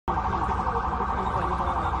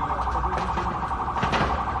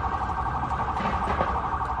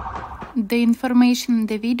The information in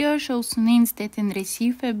the video shows an incident in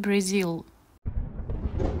Recife, Brazil.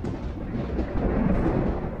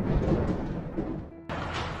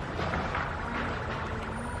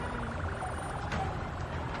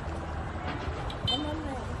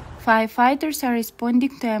 Firefighters are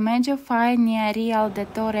responding to a major fire near Real de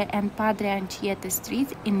Torre and Padre Anchieta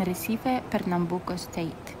streets in Recife, Pernambuco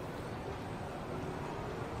State.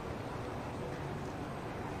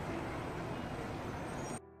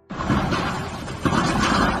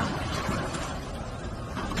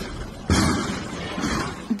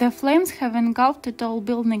 The flames have engulfed a tall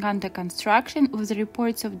building under construction, with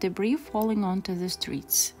reports of debris falling onto the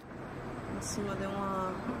streets. Em cima deu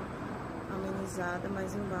uma amenizada,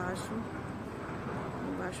 mas embaixo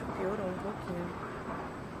piorou pouquinho.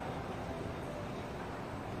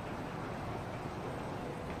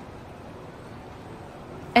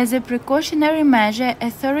 As a precautionary measure,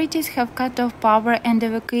 authorities have cut off power and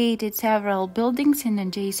evacuated several buildings in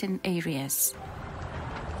adjacent areas.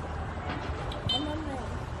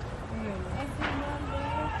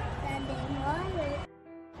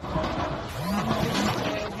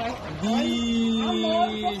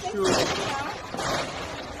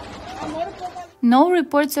 No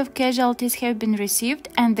reports of casualties have been received,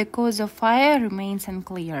 and the cause of fire remains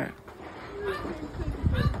unclear.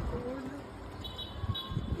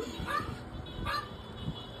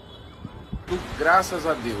 Graças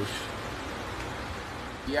a Deus.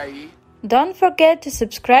 E aí? Don't forget to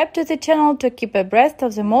subscribe to the channel to keep abreast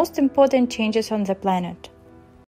of the most important changes on the planet.